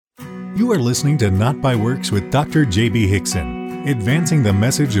You are listening to Not by Works with Dr. J.B. Hickson, advancing the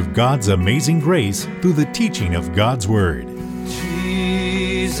message of God's amazing grace through the teaching of God's Word.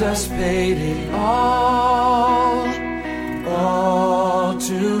 Jesus paid it all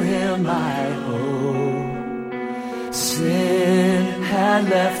to Him I owe. Sin had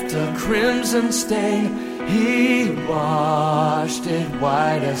left a crimson stain, He washed it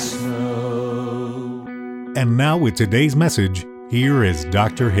white as snow. And now with today's message, here is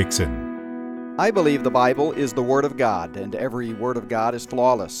Dr. Hickson. I believe the Bible is the Word of God, and every Word of God is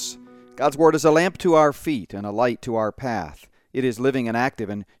flawless. God's Word is a lamp to our feet and a light to our path. It is living and active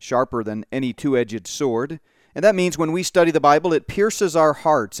and sharper than any two-edged sword, and that means when we study the Bible, it pierces our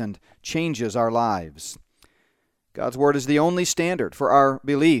hearts and changes our lives. God's Word is the only standard for our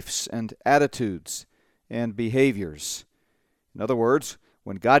beliefs and attitudes and behaviors. In other words,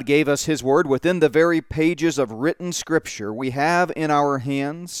 when God gave us His Word within the very pages of written Scripture, we have in our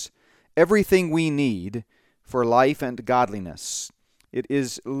hands everything we need for life and godliness. It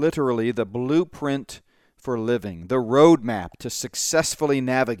is literally the blueprint for living, the roadmap to successfully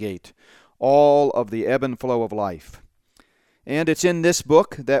navigate all of the ebb and flow of life. And it's in this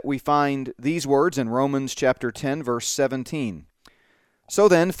book that we find these words in Romans chapter 10, verse 17. So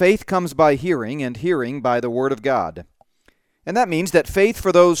then, faith comes by hearing, and hearing by the Word of God. And that means that faith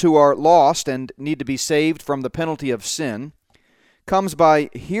for those who are lost and need to be saved from the penalty of sin comes by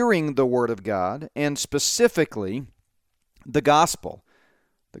hearing the Word of God, and specifically the gospel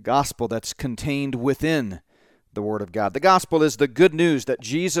that's contained within the Word of God. The gospel is the good news that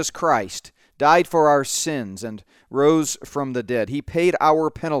Jesus Christ died for our sins and rose from the dead. He paid our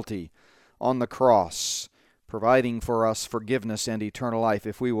penalty on the cross, providing for us forgiveness and eternal life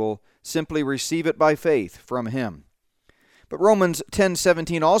if we will simply receive it by faith from Him. But Romans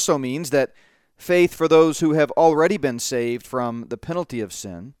 10:17 also means that faith for those who have already been saved from the penalty of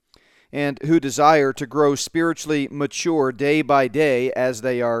sin and who desire to grow spiritually mature day by day as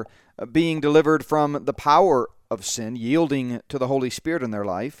they are being delivered from the power of sin, yielding to the Holy Spirit in their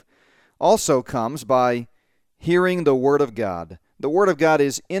life, also comes by hearing the Word of God. The Word of God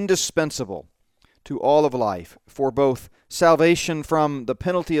is indispensable to all of life for both salvation from the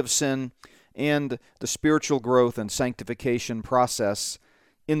penalty of sin and the spiritual growth and sanctification process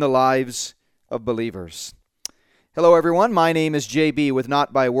in the lives of believers. Hello everyone, my name is JB with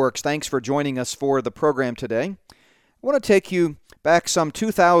Not by Works. Thanks for joining us for the program today. I want to take you back some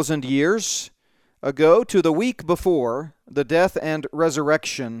 2,000 years ago to the week before the death and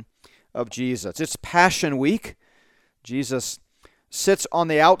resurrection of Jesus. It's Passion Week. Jesus sits on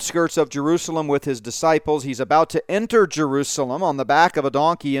the outskirts of Jerusalem with His disciples. He's about to enter Jerusalem on the back of a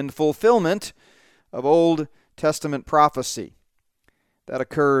donkey in fulfillment of Old Testament prophecy. That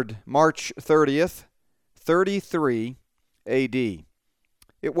occurred March 30th, 33 A.D.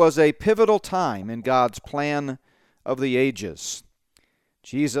 It was a pivotal time in God's plan of the ages.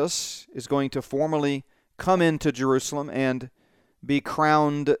 Jesus is going to formally come into Jerusalem and be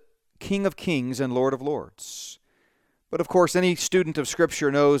crowned King of Kings and Lord of Lords. But of course, any student of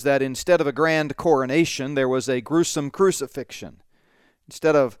Scripture knows that instead of a grand coronation, there was a gruesome crucifixion.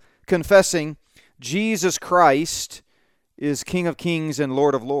 Instead of confessing Jesus Christ is King of Kings and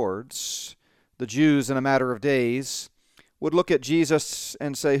Lord of Lords, the Jews in a matter of days would look at Jesus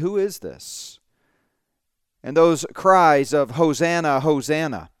and say, "Who is this?" And those cries of "Hosanna,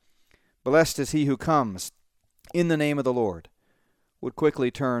 Hosanna, blessed is he who comes in the name of the Lord," would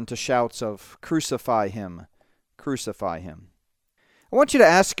quickly turn to shouts of "Crucify him, crucify him." I want you to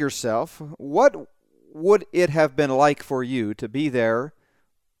ask yourself, what would it have been like for you to be there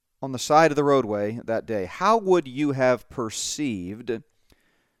on the side of the roadway that day? How would you have perceived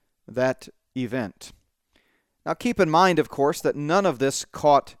that event? Now keep in mind, of course, that none of this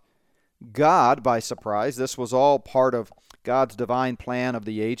caught God by surprise. This was all part of God's divine plan of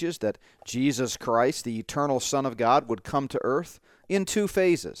the ages, that Jesus Christ, the eternal Son of God, would come to earth in two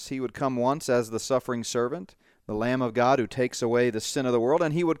phases. He would come once as the suffering servant, the Lamb of God who takes away the sin of the world,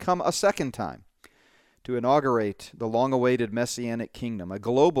 and He would come a second time to inaugurate the long-awaited Messianic kingdom, a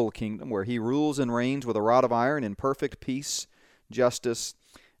global kingdom where He rules and reigns with a rod of iron in perfect peace, justice,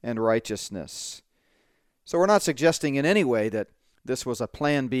 and righteousness. So we're not suggesting in any way that this was a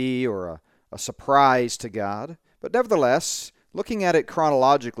plan B or a surprise to God, but nevertheless, looking at it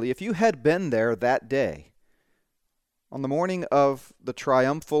chronologically, if you had been there that day, on the morning of the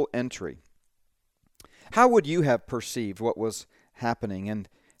triumphal entry, how would you have perceived what was happening, and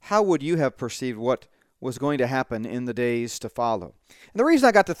how would you have perceived what was going to happen in the days to follow? And the reason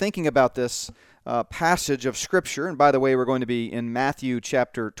I got to thinking about this passage of Scripture, and by the way, we're going to be in Matthew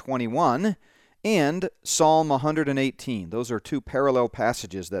chapter 21, and Psalm 118. Those are two parallel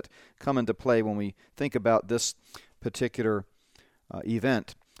passages that come into play when we think about this particular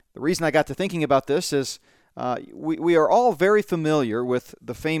event. The reason I got to thinking about this is we are all very familiar with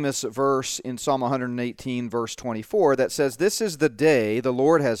the famous verse in Psalm 118, verse 24, that says, "This is the day the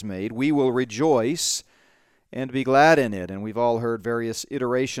Lord has made. We will rejoice and be glad in it." And we've all heard various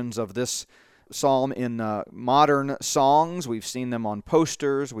iterations of this psalm in modern songs. We've seen them on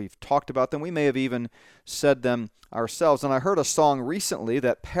posters. We've talked about them. We may have even said them ourselves. And I heard a song recently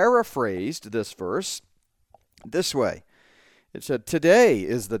that paraphrased this verse this way. It said, "Today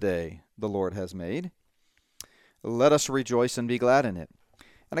is the day the Lord has made. Let us rejoice and be glad in it."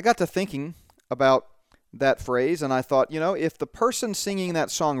 And I got to thinking about that phrase, and I thought, if the person singing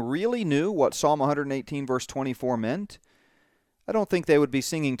that song really knew what Psalm 118, verse 24 meant, I don't think they would be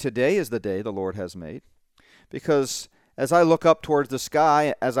singing "Today is the day the Lord has made." Because as I look up towards the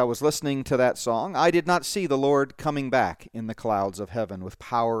sky as I was listening to that song, I did not see the Lord coming back in the clouds of heaven with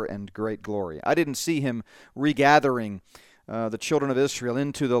power and great glory. I didn't see him regathering the children of Israel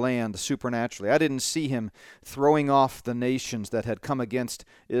into the land supernaturally. I didn't see him throwing off the nations that had come against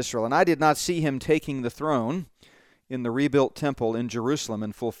Israel. And I did not see him taking the throne in the rebuilt temple in Jerusalem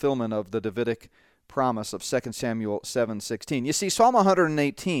in fulfillment of the Davidic promise of 2 Samuel 7:16. You see, Psalm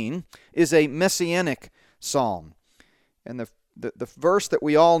 118 is a messianic psalm. And the verse that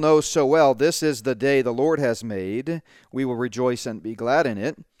we all know so well, "This is the day the Lord has made, we will rejoice and be glad in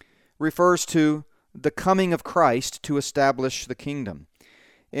it," refers to the coming of Christ to establish the kingdom.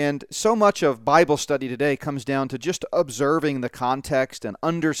 And so much of Bible study today comes down to just observing the context and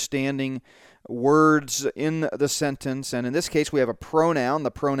understanding words in the sentence. And in this case, we have a pronoun,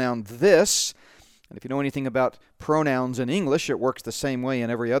 the pronoun "this." And if you know anything about pronouns in English, it works the same way in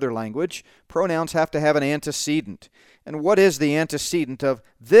every other language. Pronouns have to have an antecedent. And what is the antecedent of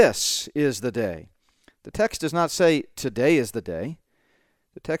 "this is the day"? The text does not say "today is the day."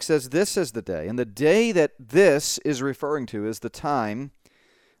 The text says "this is the day." And the day that this is referring to is the time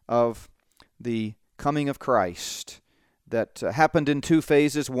of the coming of Christ that happened in two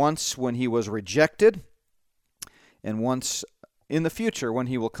phases, once when he was rejected, and once in the future when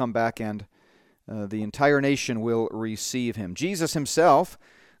he will come back and the entire nation will receive him. Jesus himself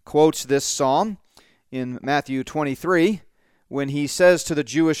quotes this psalm in Matthew 23 when he says to the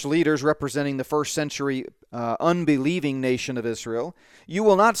Jewish leaders representing the first century unbelieving nation of Israel, "You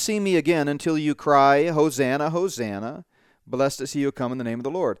will not see me again until you cry, 'Hosanna, Hosanna, blessed is he who comes in the name of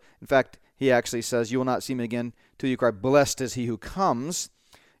the Lord.'" In fact, he actually says, "You will not see me again till you cry, 'Blessed is he who comes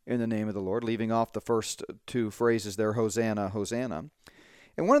in the name of the Lord,'" leaving off the first two phrases there, "Hosanna, Hosanna."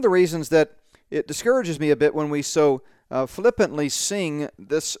 And one of the reasons that it discourages me a bit when we so flippantly sing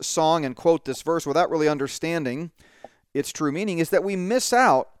this song and quote this verse without really understanding its true meaning is that we miss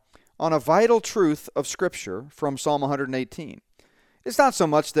out on a vital truth of Scripture from Psalm 118. It's not so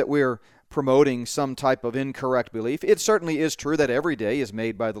much that we're promoting some type of incorrect belief. It certainly is true that every day is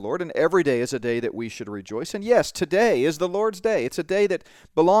made by the Lord, and every day is a day that we should rejoice. And yes, today is the Lord's day. It's a day that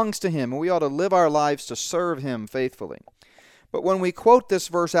belongs to him, and we ought to live our lives to serve him faithfully. But when we quote this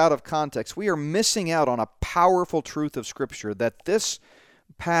verse out of context, we are missing out on a powerful truth of Scripture, that this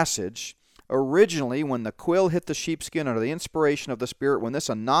passage, originally when the quill hit the sheepskin under the inspiration of the Spirit, when this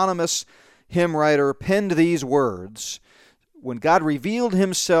anonymous hymn writer penned these words, when God revealed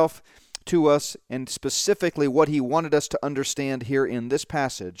himself to us and specifically what he wanted us to understand here in this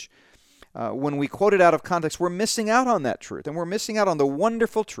passage, when we quote it out of context, we're missing out on that truth. And we're missing out on the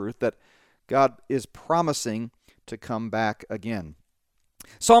wonderful truth that God is promising to come back again.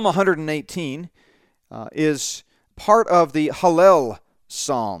 Psalm 118 is part of the Hallel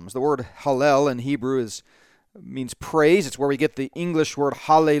Psalms. The word Hallel in Hebrew means praise. It's where we get the English word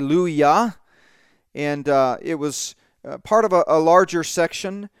hallelujah. And it was part of a larger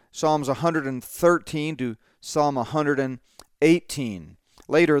section, Psalms 113 to Psalm 118.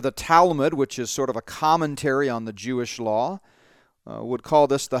 Later, the Talmud, which is sort of a commentary on the Jewish law, would call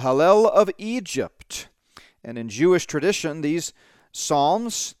this the Hallel of Egypt. And in Jewish tradition, these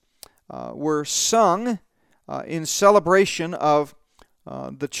psalms were sung in celebration of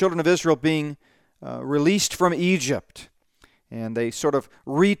the children of Israel being released from Egypt. And they sort of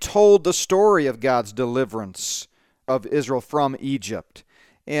retold the story of God's deliverance of Israel from Egypt.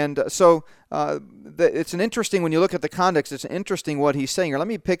 And so it's an interesting, when you look at the context, it's interesting what he's saying here. Let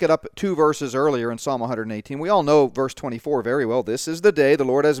me pick it up 2 verses earlier in Psalm 118. We all know verse 24 very well. "This is the day the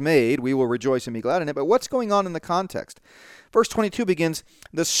Lord has made. We will rejoice and be glad in it." But what's going on in the context? Verse 22 begins,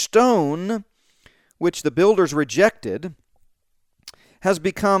 "The stone which the builders rejected has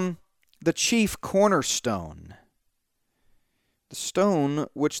become the chief cornerstone." The stone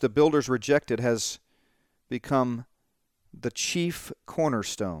which the builders rejected has become the chief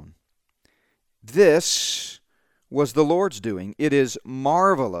cornerstone. This was the Lord's doing. It is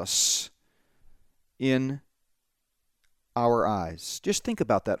marvelous in our eyes. Just think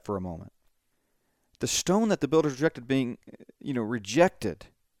about that for a moment. The stone that the builders rejected being, rejected,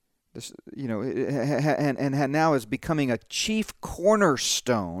 this, and now is becoming a chief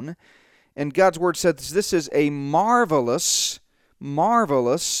cornerstone. And God's Word says this is a marvelous,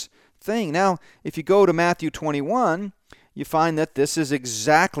 marvelous thing. Now, if you go to Matthew 21, you find that this is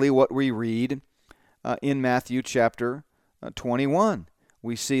exactly what we read in Matthew chapter 21.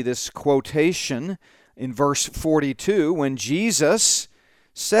 We see this quotation in verse 42 when Jesus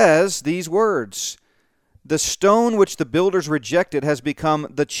says these words, "The stone which the builders rejected has become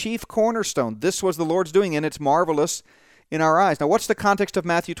the chief cornerstone. This was the Lord's doing, and it's marvelous in our eyes." Now, what's the context of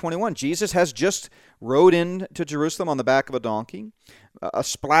Matthew 21? Jesus has just rode into Jerusalem on the back of a donkey. A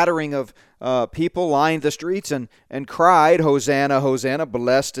splattering of people lined the streets and cried, "Hosanna, Hosanna,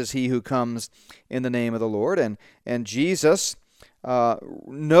 blessed is he who comes in the name of the Lord." And Jesus,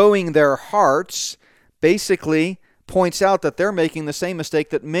 knowing their hearts, basically points out that they're making the same mistake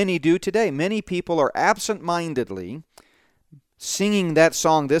that many do today. Many people are absent-mindedly singing that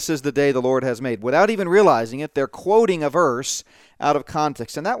song, "This is the day the Lord has made." Without even realizing it, they're quoting a verse out of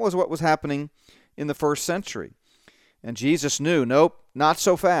context. And that was what was happening in the first century. And Jesus knew, nope, not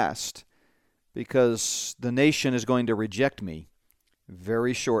so fast, because the nation is going to reject me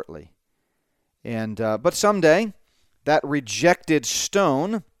very shortly. And but someday, that rejected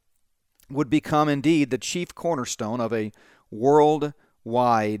stone would become indeed the chief cornerstone of a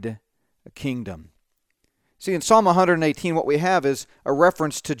worldwide kingdom. See, in Psalm 118, what we have is a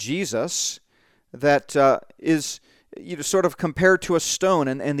reference to Jesus that is sort of compared to a stone,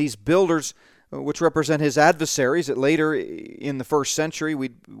 and these builders, which represent his adversaries, that later in the first century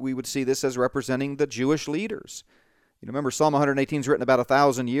we would see this as representing the Jewish leaders. Remember, Psalm 118 is written about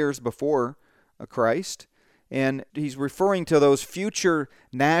 1,000 years before Christ. And he's referring to those future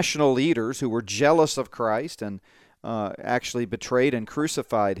national leaders who were jealous of Christ and actually betrayed and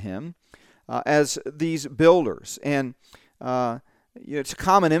crucified him as these builders. And it's a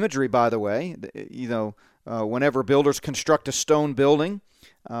common imagery, by the way. Whenever builders construct a stone building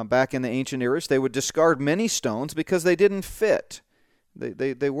back in the ancient eras, they would discard many stones because they didn't fit.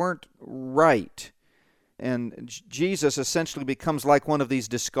 They weren't right. And Jesus essentially becomes like one of these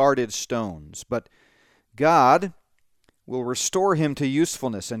discarded stones. But God will restore him to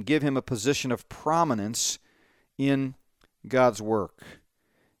usefulness and give him a position of prominence in God's work.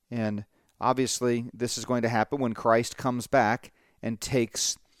 And obviously, this is going to happen when Christ comes back and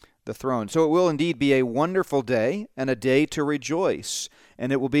takes the throne. So it will indeed be a wonderful day and a day to rejoice.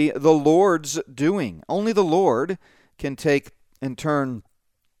 And it will be the Lord's doing. Only the Lord can take and turn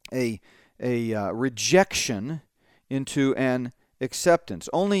a rejection into an acceptance.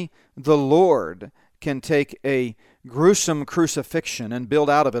 Only the Lord can take a gruesome crucifixion and build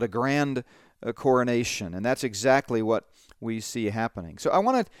out of it a grand coronation. And that's exactly what we see happening. So I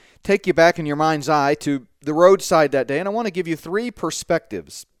want to take you back in your mind's eye to the roadside that day, and I want to give you 3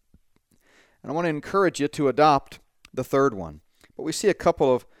 perspectives. And I want to encourage you to adopt the third one. But we see a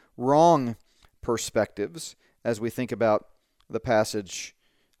couple of wrong perspectives as we think about the passage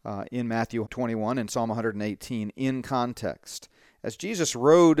in Matthew 21 and Psalm 118 in context. As Jesus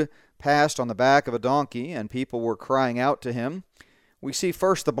rode past on the back of a donkey and people were crying out to him, we see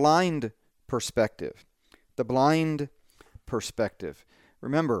first the blind perspective. The blind perspective.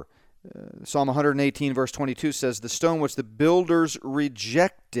 Remember, Psalm 118 verse 22 says, "The stone which the builders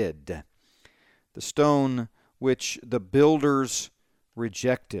rejected." The stone which the builders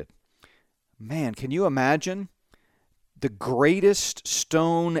rejected. Man, can you imagine the greatest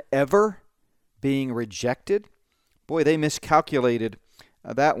stone ever being rejected? Boy, they miscalculated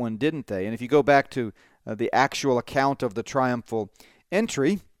that one, didn't they? And if you go back to the actual account of the triumphal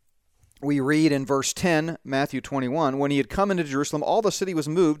entry, we read in verse 10, Matthew 21, "When he had come into Jerusalem, all the city was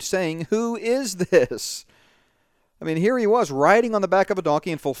moved, saying, 'Who is this?'" I mean, here he was riding on the back of a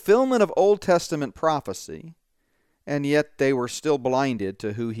donkey in fulfillment of Old Testament prophecy, and yet they were still blinded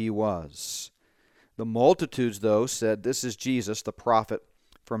to who he was. The multitudes, though, said, "This is Jesus, the prophet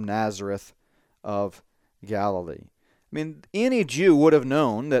from Nazareth of Galilee." I mean, any Jew would have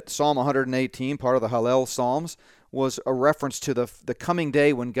known that Psalm 118, part of the Hallel Psalms, was a reference to the coming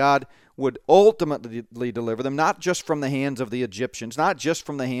day when God would ultimately deliver them, not just from the hands of the Egyptians, not just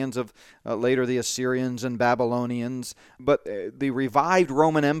from the hands of later the Assyrians and Babylonians, but the revived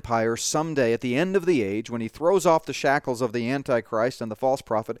Roman Empire someday at the end of the age, when he throws off the shackles of the Antichrist and the false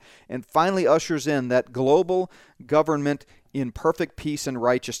prophet and finally ushers in that global government in perfect peace and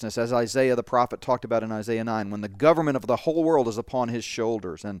righteousness, as Isaiah the prophet talked about in Isaiah 9, when the government of the whole world is upon his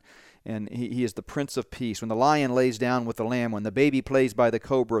shoulders, and he is the Prince of Peace, when the lion lays down with the lamb, when the baby plays by the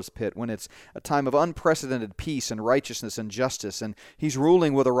cobra's pit, when it's a time of unprecedented peace and righteousness and justice, and he's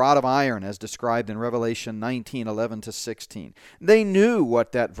ruling with a rod of iron, as described in Revelation 19:11-16. They knew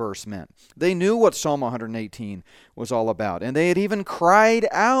what that verse meant. They knew what Psalm 118 was all about, and they had even cried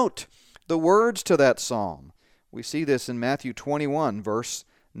out the words to that psalm. We see this in Matthew 21, verse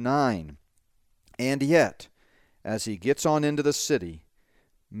 9. And yet, as he gets on into the city,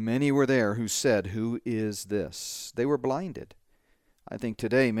 many were there who said, "Who is this?" They were blinded. I think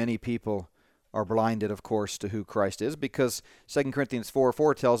today many people are blinded, of course, to who Christ is, because 2 Corinthians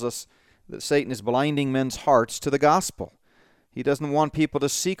 4:4 tells us that Satan is blinding men's hearts to the gospel. He doesn't want people to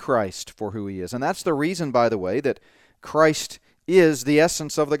see Christ for who he is. And that's the reason, by the way, that Christ is the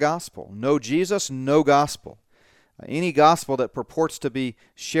essence of the gospel. No Jesus, no gospel. Any gospel that purports to be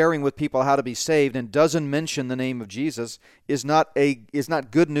sharing with people how to be saved and doesn't mention the name of Jesus is not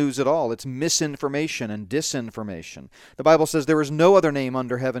good news at all. It's misinformation and disinformation. The Bible says there is no other name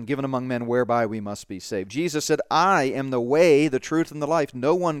under heaven given among men whereby we must be saved. Jesus said, "I am the way, the truth, and the life.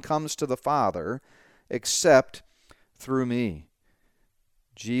 No one comes to the Father except through me."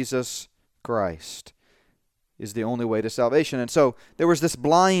 Jesus Christ is the only way to salvation. And so there was this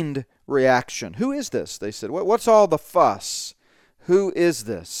blind reaction. Who is this? They said. What's all the fuss? Who is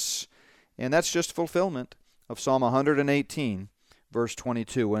this? And that's just fulfillment of Psalm 118, verse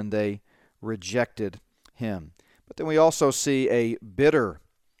 22, when they rejected him. But then we also see a bitter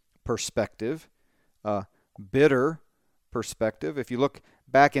perspective. If you look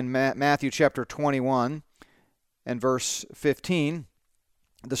back in Matthew chapter 21 and verse 15,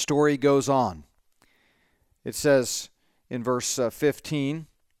 the story goes on. It says in verse 15,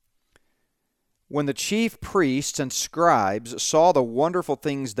 "When the chief priests and scribes saw the wonderful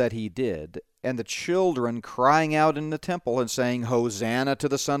things that he did, and the children crying out in the temple and saying, 'Hosanna to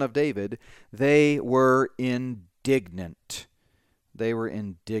the Son of David,' they were indignant." They were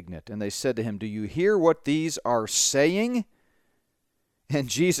indignant. And they said to him, "Do you hear what these are saying?" And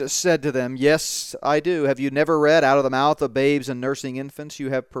Jesus said to them, "Yes, I do. Have you never read, 'Out of the mouth of babes and nursing infants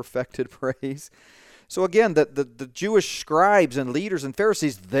you have perfected praise'?" So again, the Jewish scribes and leaders and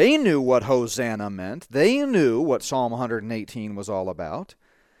Pharisees, they knew what Hosanna meant. They knew what Psalm 118 was all about.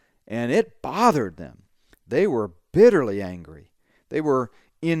 And it bothered them. They were bitterly angry. They were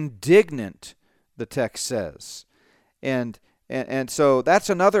indignant, the text says. And so that's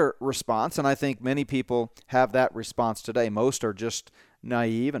another response, and I think many people have that response today. Most are just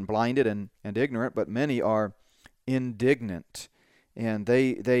naive and blinded and ignorant, but many are indignant. And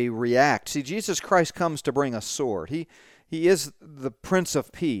they react. See, Jesus Christ comes to bring a sword. He is the Prince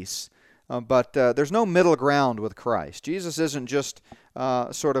of Peace, but there's no middle ground with Christ. Jesus isn't just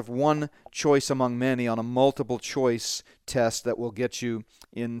sort of one choice among many on a multiple choice test that will get you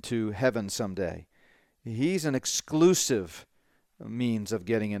into heaven someday. He's an exclusive means of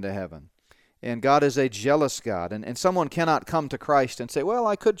getting into heaven. And God is a jealous God. And someone cannot come to Christ and say, "Well,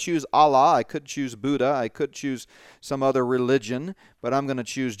 I could choose Allah, I could choose Buddha, I could choose some other religion, but I'm going to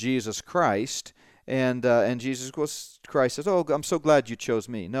choose Jesus Christ." And Jesus Christ says, "Oh, I'm so glad you chose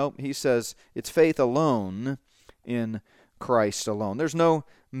me." No, he says it's faith alone in Christ alone. There's no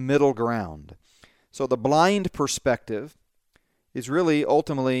middle ground. So the blind perspective is really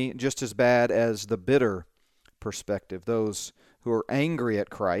ultimately just as bad as the bitter perspective. Those who are angry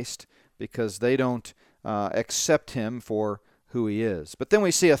at Christ because they don't accept him for who he is. But then we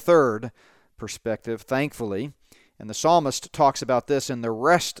see a third perspective, thankfully, and the psalmist talks about this in the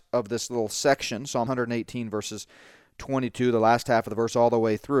rest of this little section, Psalm 118, verses 22, the last half of the verse, all the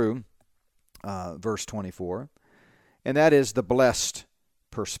way through verse 24, and that is the blessed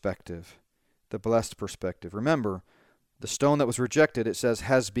perspective. The blessed perspective. Remember, the stone that was rejected, it says,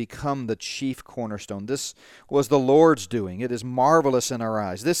 has become the chief cornerstone. This was the Lord's doing. It is marvelous in our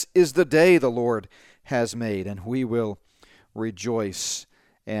eyes. This is the day the Lord has made, and we will rejoice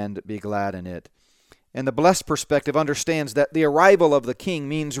and be glad in it. And the blessed perspective understands that the arrival of the King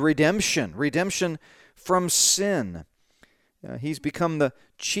means redemption, redemption from sin. He's become the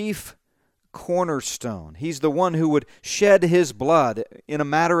chief cornerstone. He's the one who would shed his blood in a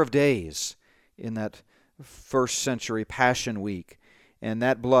matter of days in that first century Passion Week, and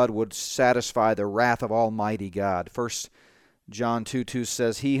that blood would satisfy the wrath of Almighty God. 1 John 2:2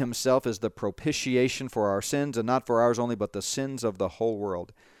 says, "He himself is the propitiation for our sins, and not for ours only, but the sins of the whole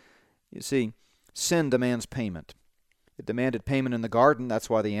world." You see, sin demands payment. It demanded payment in the garden. That's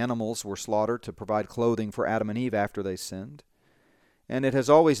why the animals were slaughtered to provide clothing for Adam and Eve after they sinned. And it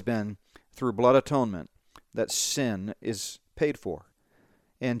has always been through blood atonement that sin is paid for.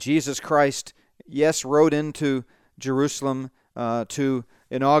 And Jesus Christ, yes, rode into Jerusalem to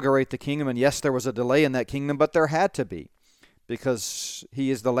inaugurate the kingdom, and yes, there was a delay in that kingdom, but there had to be, because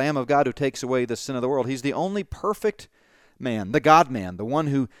he is the Lamb of God who takes away the sin of the world. He's the only perfect man, the God-man, the one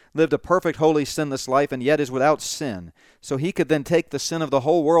who lived a perfect, holy, sinless life and yet is without sin. So he could then take the sin of the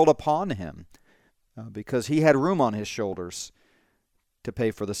whole world upon him because he had room on his shoulders to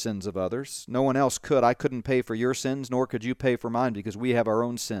pay for the sins of others. No one else could. I couldn't pay for your sins, nor could you pay for mine, because we have our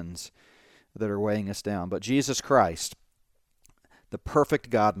own sins that are weighing us down. But Jesus Christ, the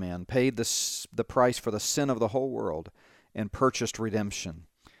perfect God-man, paid the price for the sin of the whole world and purchased redemption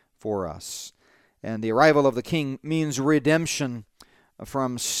for us. And the arrival of the King means redemption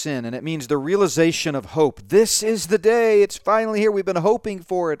from sin, and it means the realization of hope. This is the day. It's finally here. We've been hoping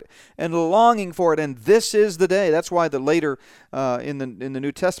for it and longing for it, and this is the day. That's why later in the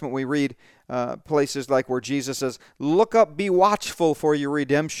New Testament we read places like where Jesus says, "Look up, be watchful, for your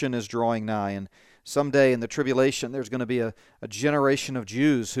redemption is drawing nigh." And someday in the tribulation there's going to be a generation of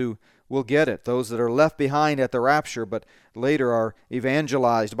Jews who will get it, those that are left behind at the rapture, but later are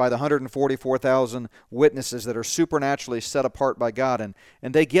evangelized by the 144,000 witnesses that are supernaturally set apart by God, and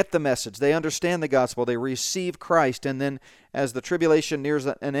they get the message, they understand the gospel, they receive Christ, and then as the tribulation nears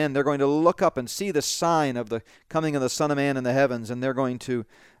an end, they're going to look up and see the sign of the coming of the Son of Man in the heavens, and they're going to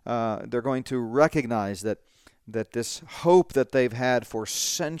recognize that this hope that they've had for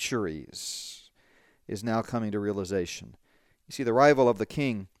centuries is now coming to realization. You see, the arrival of the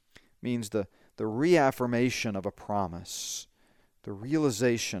King means the reaffirmation of a promise, the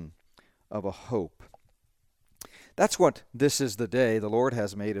realization of a hope. That's what this is the day the Lord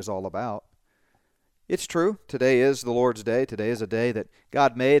has made is all about. It's true, today is the Lord's day. Today is a day that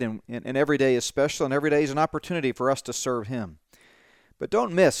God made, and every day is special, and every day is an opportunity for us to serve Him. But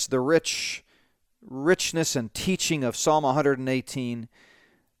don't miss the richness and teaching of Psalm 118,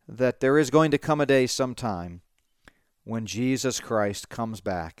 that there is going to come a day sometime when Jesus Christ comes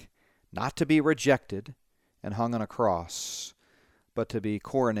back, not to be rejected and hung on a cross, but to be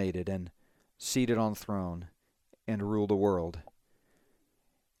coronated and seated on a throne and rule the world.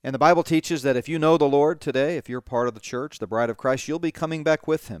 And the Bible teaches that if you know the Lord today, if you're part of the church, the bride of Christ, you'll be coming back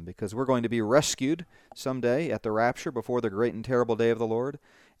with Him, because we're going to be rescued someday at the rapture before the great and terrible day of the Lord,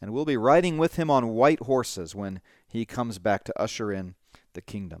 and we'll be riding with Him on white horses when He comes back to usher in the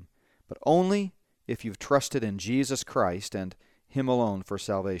kingdom. But only if you've trusted in Jesus Christ and Him alone for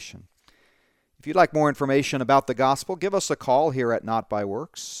salvation. If you'd like more information about the gospel, give us a call here at Not by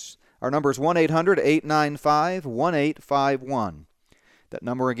Works. Our number is 1-800-895-1851. That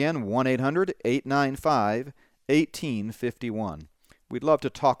number again, 1-800-895-1851. We'd love to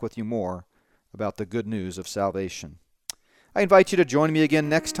talk with you more about the good news of salvation. I invite you to join me again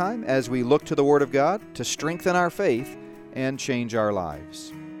next time as we look to the Word of God to strengthen our faith and change our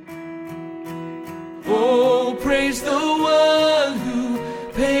lives. Oh, praise the one who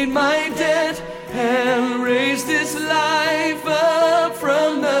paid my debt and raised this life up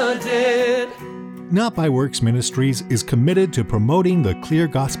from the dead. Not by Works Ministries is committed to promoting the clear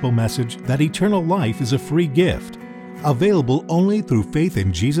gospel message that eternal life is a free gift, available only through faith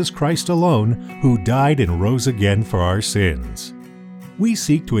in Jesus Christ alone, who died and rose again for our sins. We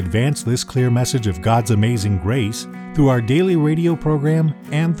seek to advance this clear message of God's amazing grace through our daily radio program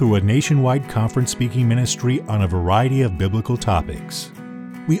and through a nationwide conference speaking ministry on a variety of biblical topics.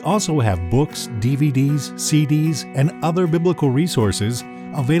 We also have books, DVDs, CDs, and other biblical resources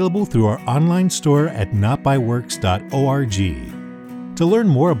available through our online store at notbyworks.org. To learn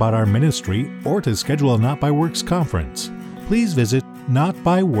more about our ministry or to schedule a Not by Works conference, please visit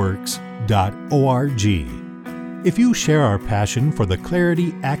notbyworks.org. If you share our passion for the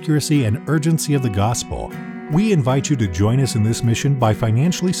clarity, accuracy, and urgency of the gospel, we invite you to join us in this mission by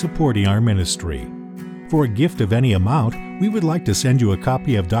financially supporting our ministry. For a gift of any amount, we would like to send you a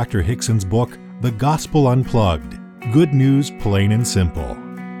copy of Dr. Hickson's book, The Gospel Unplugged, Good News Plain and Simple.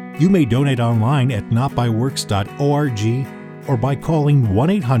 You may donate online at notbyworks.org or by calling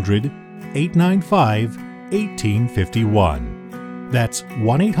 1-800-895-1851. That's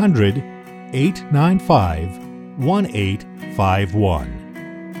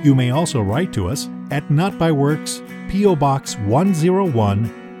 1-800-895-1851. You may also write to us at Not by Works, P.O. Box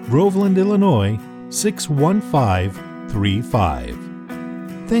 101, Groveland, Illinois, 61535.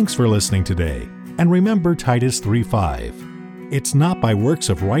 Thanks for listening today, and remember Titus 3:5. It's not by works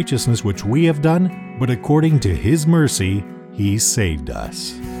of righteousness which we have done, but according to His mercy He saved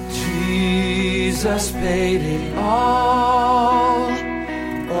us. Jesus paid it all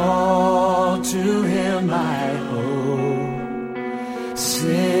to Him I owe.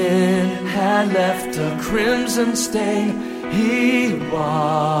 Sin had left a crimson stain, He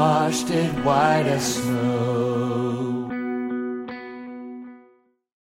washed it white as snow.